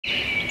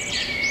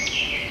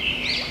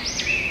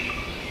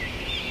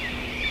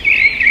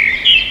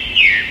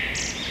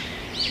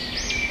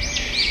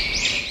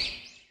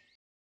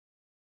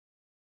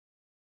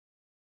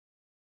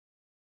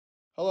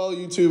Hello,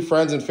 YouTube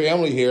friends and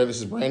family here. This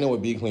is Brandon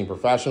with Be Clean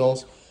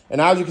Professionals. And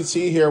as you can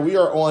see here, we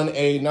are on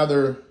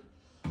another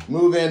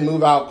move-in,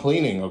 move-out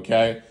cleaning,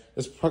 okay?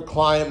 This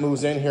client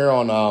moves in here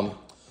on the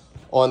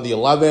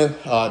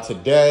 11th.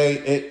 Today,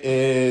 it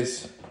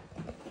is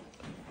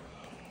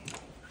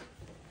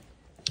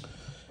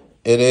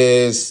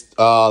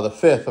the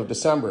 5th of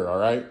December, all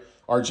right?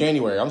 Or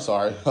January, I'm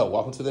sorry.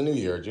 Welcome to the new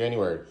year,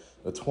 January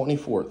the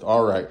 24th.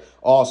 All right,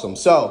 awesome.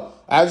 So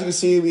as you can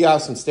see, we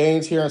have some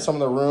stains here in some of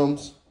the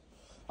rooms.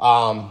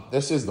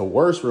 This is the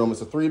worst room. It's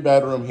a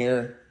 3-bedroom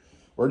here.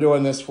 We're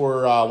doing this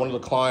for one of the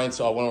clients,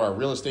 one of our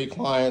real estate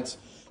clients.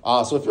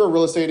 So if you're a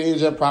real estate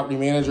agent, property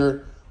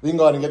manager, we can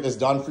go ahead and get this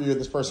done for you.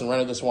 This person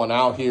rented this one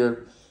out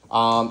here.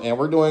 And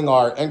we're doing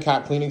our end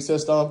cap cleaning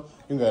system. You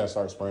can go ahead and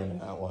start spraying in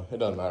that one. It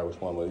doesn't matter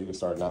which one, but you can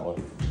start in that one.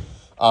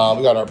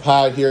 We got our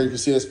pad here. You can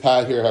see this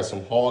pad here has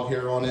some hog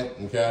hair on it,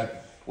 okay?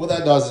 What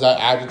that does is that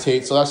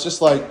agitates. So that's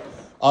just like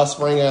us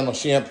spraying down the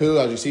shampoo.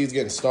 As you see, it's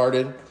getting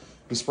started.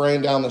 We're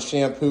spraying down the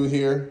shampoo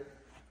here.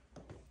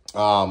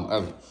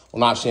 Well,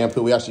 not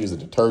shampoo. We actually use a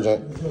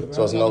detergent.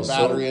 So there's no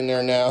battery in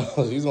there now.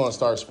 He's going to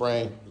start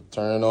spraying,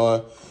 turn it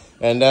on.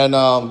 And then,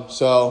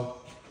 so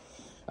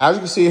as you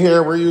can see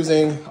here, we're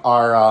using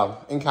our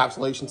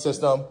encapsulation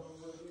system.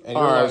 And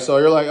all right, so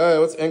you're like, hey,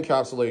 what's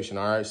encapsulation?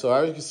 All right, so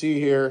as you can see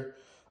here,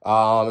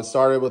 it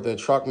started with the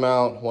truck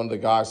mount. One of the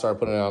guys started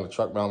putting it on the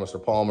truck mount,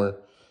 Mr. Palmer,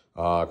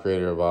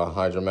 creator of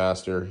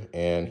HydroMaster,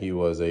 and he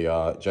was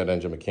a jet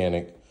engine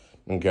mechanic.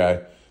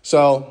 Okay,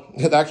 so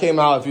that came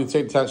out, if you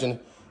take attention,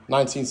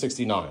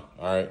 1969,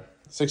 all right?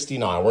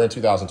 69, we're in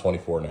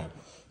 2024 now.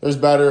 There's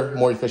better,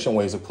 more efficient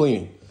ways of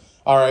cleaning.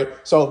 All right,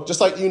 so just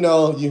like you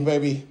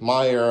maybe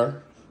my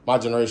era, my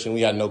generation,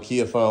 we had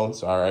Nokia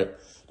phones, all right?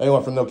 Then we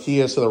went from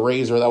Nokia to the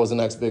Razor, that was the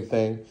next big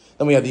thing.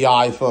 Then we had the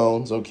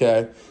iPhones,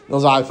 okay?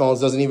 Those iPhones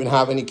doesn't even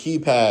have any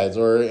keypads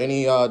or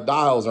any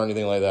dials or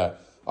anything like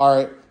that. All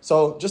right,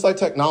 so just like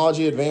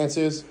technology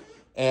advances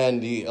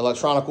and the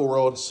electronical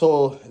world,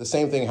 so the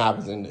same thing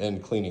happens in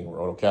cleaning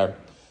world, okay?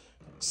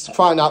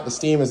 Find out the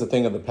steam is a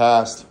thing of the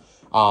past.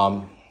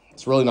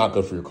 It's really not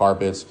good for your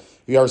carpets.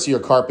 If you ever see your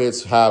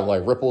carpets have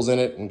like ripples in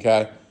it,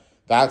 okay?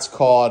 That's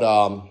called,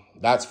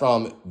 that's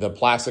from the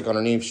plastic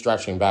underneath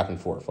stretching back and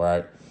forth, all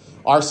right?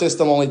 Our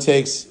system only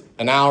takes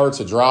an hour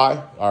to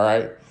dry, all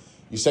right?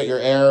 You set your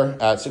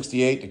air at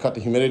 68 to cut the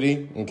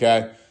humidity,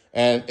 okay?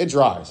 And it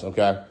dries,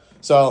 okay?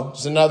 So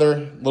just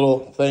another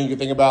little thing you can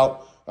think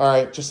about. All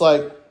right, just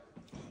like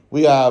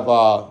we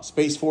have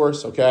Space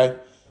Force, okay?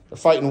 They're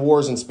fighting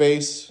wars in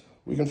space.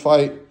 We can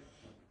fight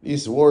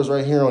these wars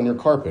right here on your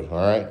carpet, all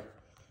right?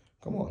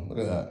 Come on, look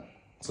at that.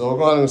 So we're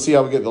going to see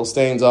how we get those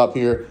stains up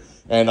here,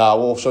 and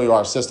we'll show you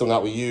our system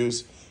that we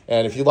use.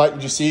 And if you like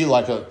what you see, give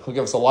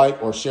us a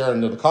like or share it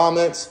into the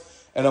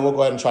comments, and then we'll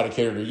go ahead and try to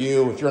cater to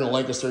you. If you're in the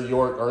Lancaster,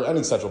 York, or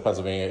any central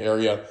Pennsylvania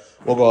area,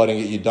 we'll go ahead and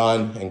get you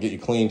done and get you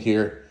cleaned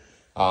here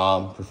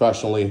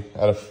professionally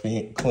at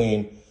a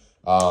clean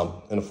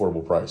and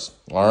affordable price.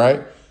 All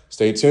right,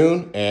 stay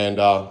tuned, and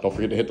don't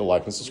forget to hit the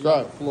like and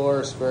subscribe.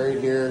 Floor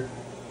sprayed here.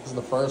 This is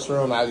the first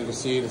room. As you can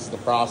see, this is the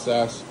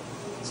process.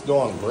 It's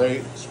doing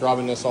great.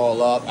 Scrubbing this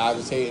all up,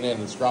 agitating it,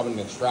 and scrubbing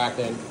and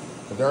extracting.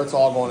 The dirt's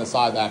all going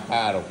inside that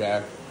pad,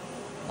 okay?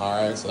 All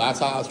right, so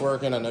that's how it's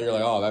working. I know you're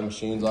like, oh, that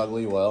machine's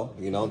ugly. Well,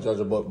 you don't judge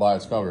a book by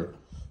its cover,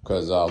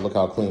 because look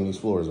how clean these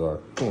floors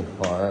are. All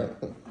right.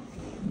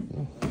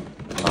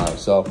 All right,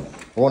 so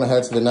we're going to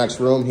head to the next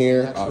room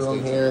here.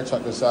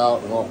 Check this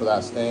out. We're going for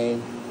that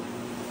stain.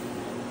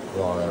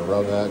 Go on and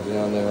rub that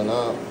down there and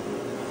up.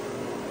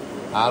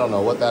 I don't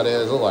know what that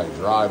is. It looks like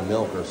dry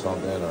milk or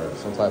something, or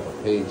some type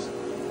of paste.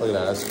 Look at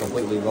that. That's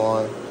completely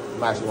gone.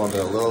 I'm actually going to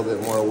get a little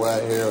bit more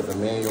wet here with the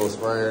manual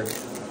sprayer.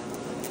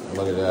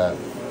 Look at that.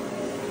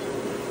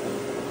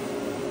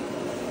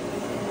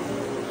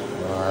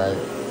 All right.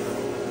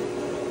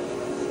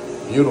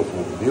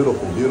 Beautiful,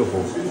 beautiful,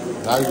 beautiful.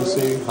 Now you can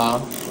see,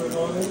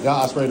 Yeah,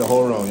 I sprayed the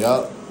whole room,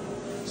 yep.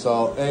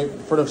 So,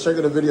 for the sake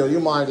of the video, you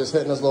mind just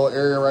hitting this little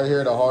area right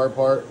here, the hard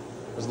part.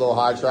 This little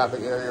high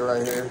traffic area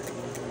right here.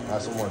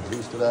 Add some more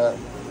juice to that.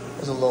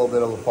 There's a little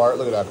bit of a part.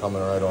 Look at that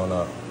coming right on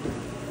up.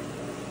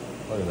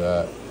 Look at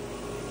that.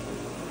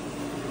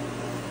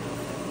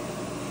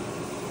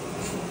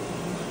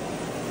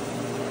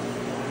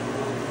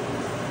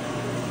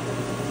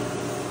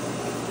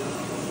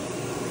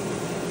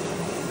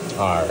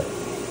 All right.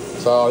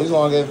 So he's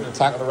going to get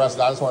tackle the rest of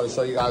that. I just wanted to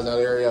show you guys that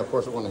area. Of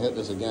course, we're going to hit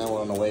this again.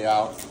 We're on the way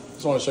out.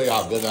 Just want to show you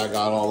how good that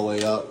got all the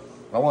way up.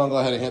 I want to go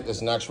ahead and hit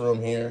this next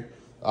room here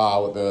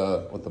with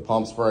the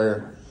pump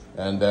sprayer.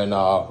 And then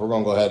we're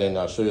going to go ahead and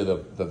show you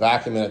the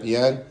vacuuming at the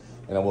end,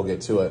 and then we'll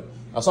get to it.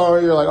 I saw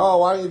you're like, oh,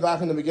 why didn't you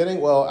vacuum in the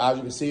beginning? Well, as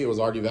you can see, it was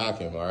already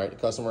vacuumed, all right? The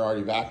customer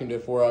already vacuumed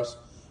it for us,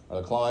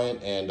 the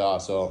client, and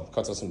so it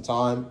cuts us some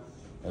time.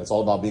 And it's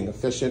all about being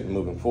efficient and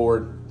moving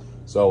forward.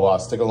 So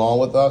stick along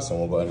with us, and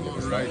we'll go ahead and get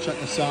this started. Check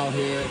this out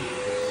here.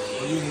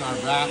 We're using our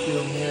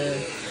vacuum here.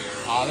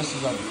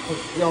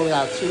 We only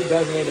have 2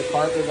 designated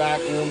carpet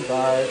vacuums, all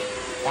right?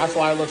 That's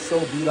why it looks so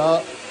beat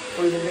up.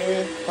 Reason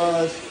being,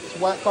 because it's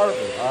wet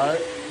carpet, all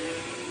right?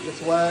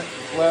 It's wet,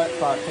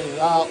 try to clean it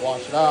out,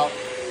 wash it out.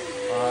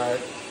 All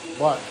right,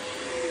 but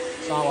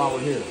it's not why we're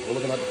here. We're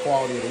looking at the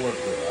quality of the work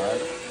here, all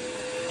right?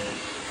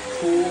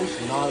 Tools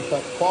do not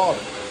affect the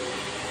quality,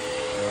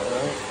 all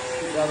right?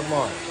 Keep that in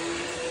mind.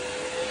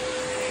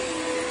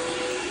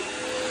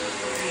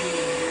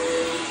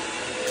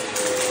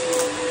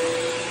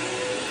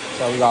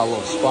 So we got a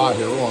little spot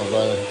here. We're going to go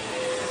ahead and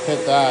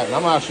hit that. And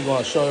I'm actually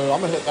going to show you,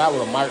 I'm going to hit that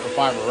with a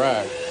microfiber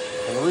rag.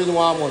 And the reason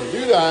why I'm going to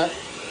do that,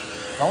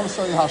 I want to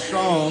show you how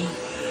strong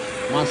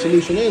my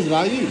solution is that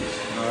I use,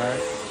 all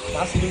right?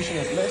 My solution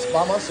is mixed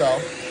by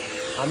myself.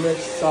 I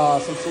mixed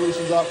some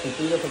solutions up from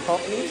 3 different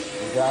companies,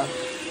 okay?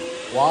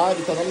 Why?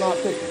 Because I'm not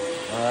picky,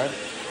 all right?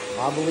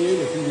 I believe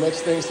if you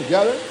mix things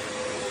together,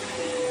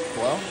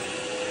 well,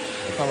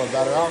 it'll come a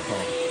better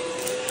outcome.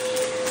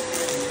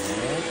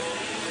 All right?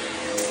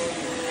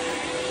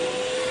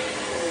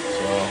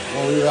 So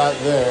when we're right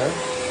there,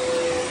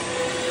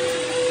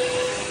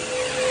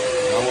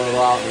 I'm going to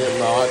go out and get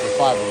my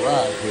microfiber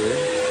rag here.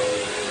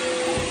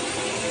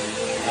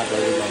 After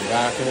we're done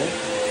backing it.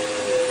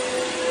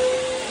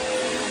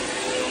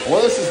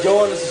 Where this is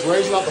going, this is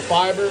raising up the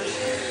fibers.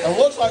 It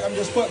looks like I'm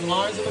just putting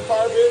lines in the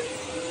carpet,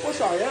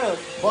 which I am,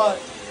 but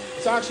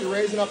it's actually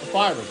raising up the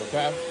fibers,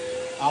 okay?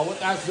 What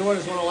that's doing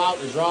is going to allow it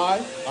to dry,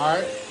 all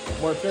right,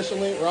 more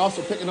efficiently. We're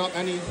also picking up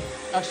any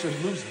extra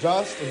loose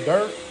dust and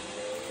dirt,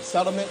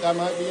 sediment that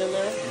might be in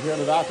there. You hear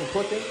the vacuum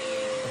clicking?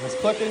 If it's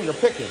clicking, you're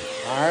picking,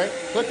 all right?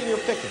 Clicking, you're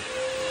picking.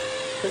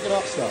 Picking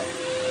up stuff,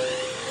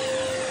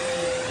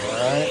 all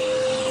right?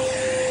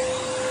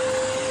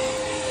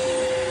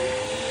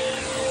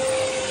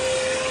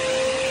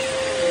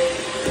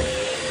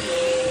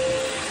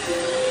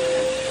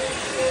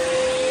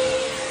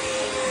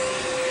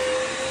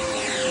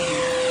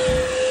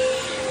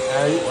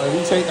 When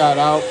you take that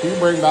out, can you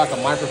bring back a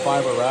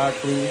microfiber rag,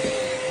 please?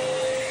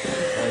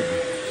 Thank you.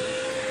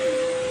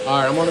 All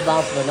right, I'm going to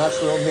bounce to the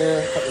next room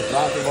here. Cut this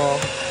basketball.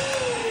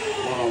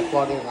 I'll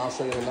plug it, and I'll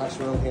show you the next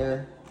room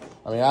here.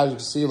 I mean, as you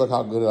can see, look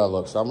how good that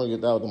looks. So I'm going to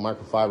get that with the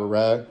microfiber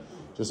rag,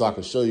 just so I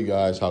can show you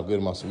guys how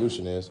good my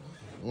solution is.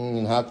 You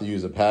don't have to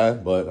use a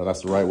pad, but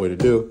that's the right way to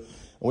do.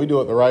 And we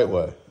do it the right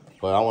way.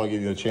 But I want to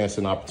give you a chance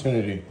and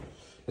opportunity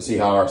to see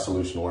how our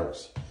solution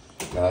works.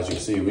 Now, as you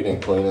can see, we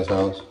didn't clean this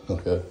house.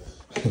 Okay.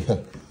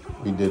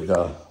 we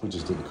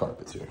just did the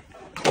carpets here.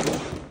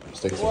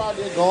 Before I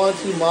get going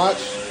too much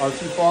or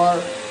too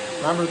far,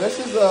 remember this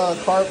is the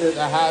carpet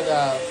that had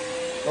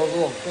those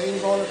little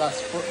things on it,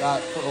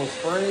 those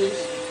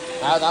sprays.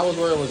 That was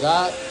where it was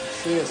at.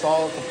 See, it's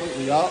all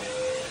completely up.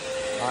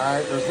 All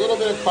right, there's a little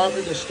bit of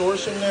carpet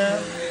distortion there.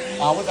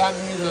 What that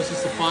means is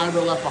just a fiber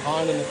left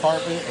behind in the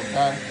carpet,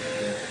 okay?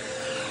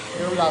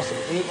 Here we got some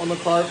ink on the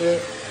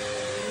carpet.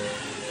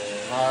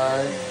 All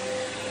right.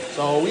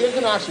 So we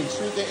can actually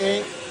treat the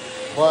ink,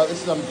 but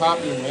this is a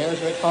property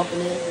management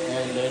company,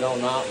 and they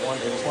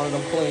just wanted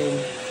them clean.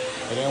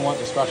 They didn't want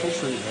the special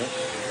treatment.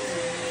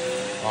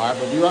 All right,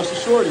 but be rest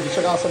assured, if you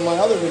check out some of my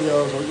other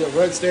videos where we get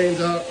red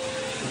stains up,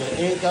 we get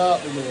ink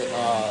up, we get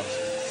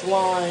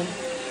slime,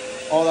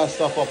 all that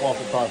stuff up off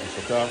the carpets,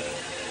 okay?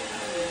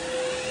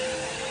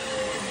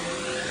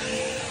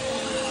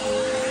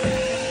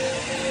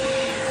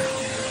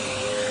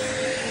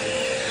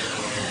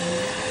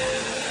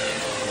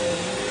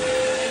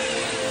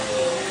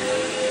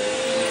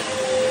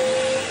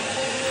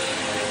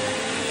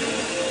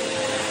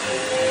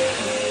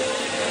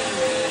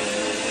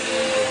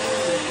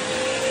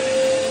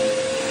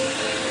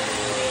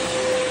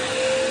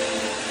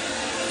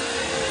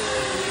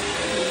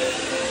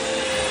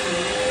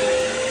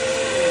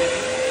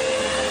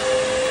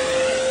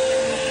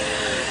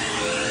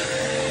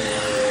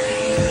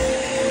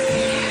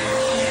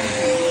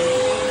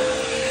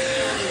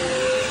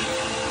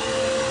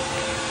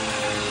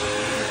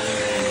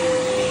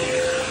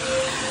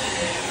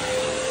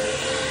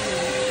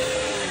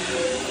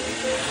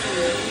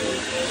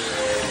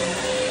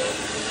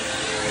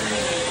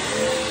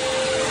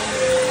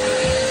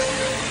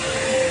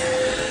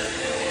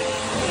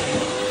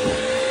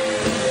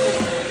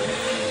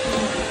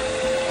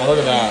 Now look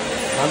at that.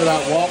 Remember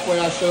that walkway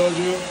I showed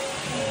you?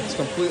 It's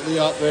completely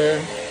up there.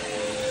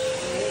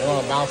 We're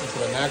gonna bounce into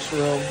the next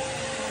room.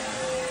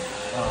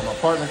 My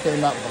partner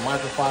came back with the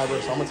microfiber,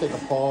 so I'm gonna take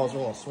a pause.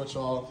 We're gonna switch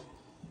off,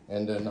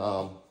 and then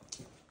I'm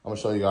gonna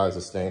show you guys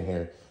the stain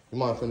here. You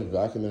mind finish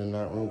vacuuming in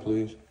that room,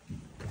 please?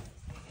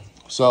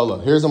 So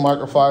look, here's a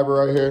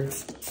microfiber right here.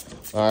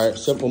 All right,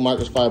 simple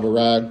microfiber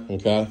rag,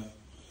 okay?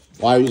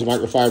 Why I use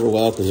microfiber?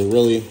 Well, because it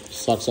really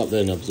sucks up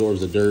there and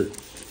absorbs the dirt.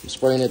 I'm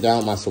spraying it down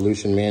with my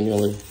solution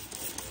manually.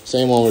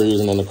 Same one we're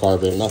using on the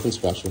carpet, nothing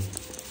special.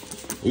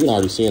 You can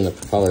already see in the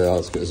color how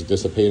it's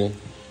dissipating.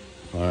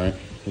 All right,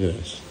 look at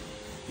this.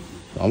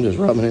 I'm just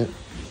rubbing it,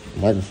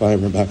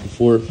 microfiber back and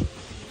forth,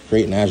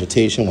 creating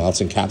agitation while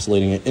it's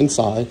encapsulating it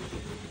inside,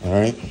 all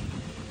right?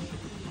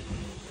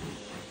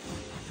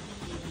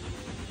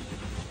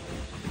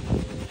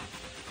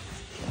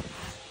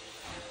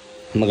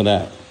 Look at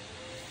that,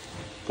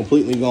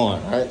 completely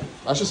gone, all right?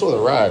 That's just with a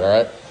rag, all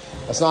right?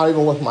 That's not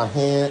even with my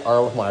hand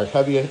or with my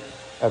heavy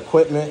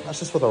equipment. That's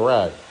just with a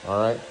rag, all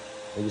right?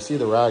 And you see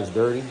the rag's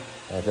dirty,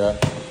 okay?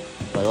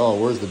 Like,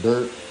 oh, where's the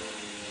dirt?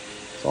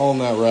 It's all in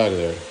that rag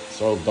there.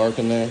 It's all dark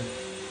in there.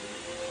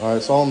 All right,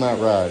 it's all in that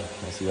rag.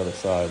 That's the other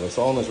side, but it's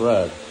all in this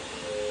rag.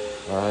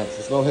 All right, so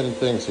there's no hidden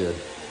things here.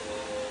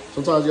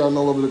 Sometimes you gotta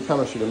know a little bit of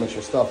chemistry to mix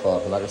your stuff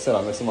up. And like I said,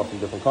 I mix them up from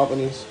different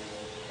companies.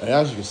 And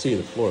as you can see,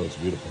 the floor looks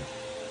beautiful.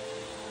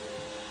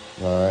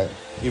 All right,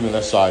 even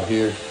this side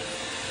here.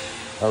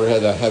 I already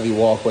had that heavy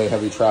walkway,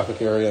 heavy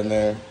traffic area in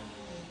there.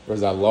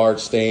 There's that large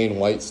stain,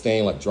 white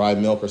stain, like dried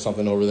milk or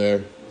something over there.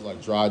 There's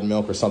like dried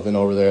milk or something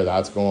over there.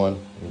 That's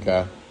going,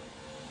 okay?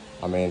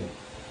 I mean,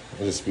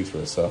 it just speaks for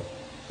itself.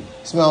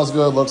 Smells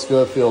good, looks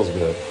good, feels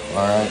good,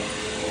 all right?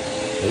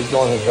 He's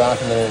doing his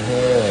vacuuming in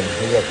here, and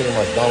we got pretty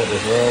much done with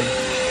this room.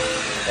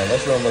 And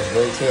this room looks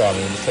great too. I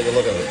mean, just take a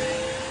look at it.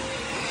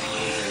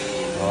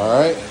 All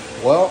right,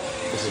 well,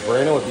 this is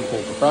Brandon with Deep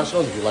Clean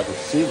Professionals. If you'd like to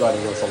see, go ahead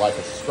and give us a like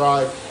and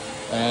subscribe.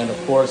 And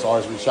of course,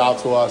 always reach out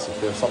to us if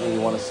there's something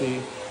you want to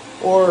see.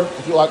 Or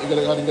if you'd like to go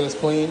ahead and get us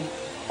clean,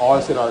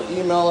 always hit our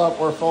email up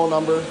or phone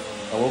number,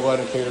 and we'll go ahead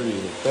and cater to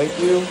you. Thank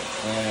you,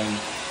 and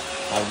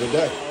have a good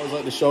day. I always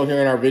like to show here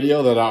in our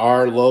video that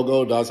our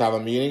logo does have a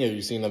meaning. If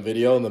you've seen the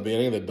video in the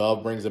beginning, the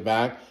dove brings it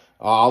back.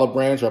 Olive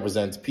branch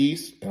represents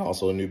peace and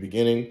also a new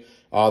beginning.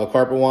 The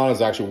carpet wand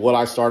is actually what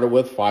I started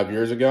with 5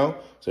 years ago.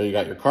 So you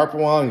got your carpet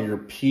wand and your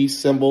peace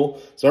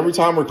symbol. So every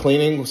time we're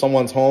cleaning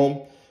someone's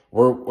home,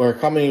 we're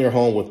coming in your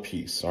home with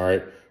peace, all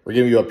right? We're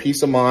giving you a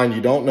peace of mind.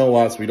 You don't know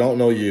us, we don't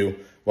know you,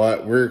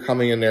 but we're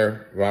coming in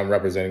there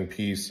representing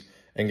peace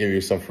and give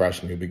you some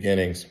fresh new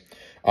beginnings.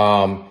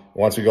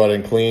 Once we go ahead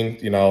and clean,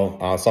 you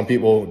know, some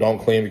people don't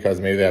clean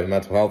because maybe they have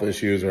mental health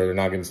issues or they're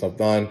not getting stuff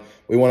done.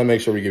 We want to make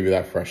sure we give you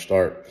that fresh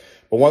start.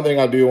 But one thing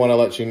I do want to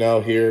let you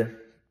know here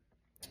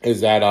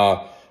is that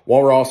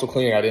while we're also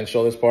cleaning, I didn't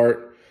show this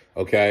part,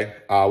 okay?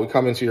 We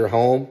come into your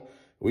home.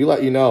 We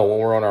let you know when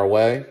we're on our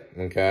way,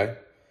 okay?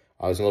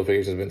 This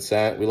notification has been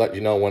sent. We let you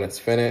know when it's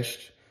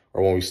finished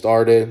or when we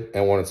started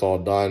and when it's all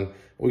done.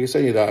 We can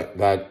send you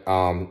that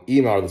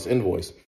email or this invoice.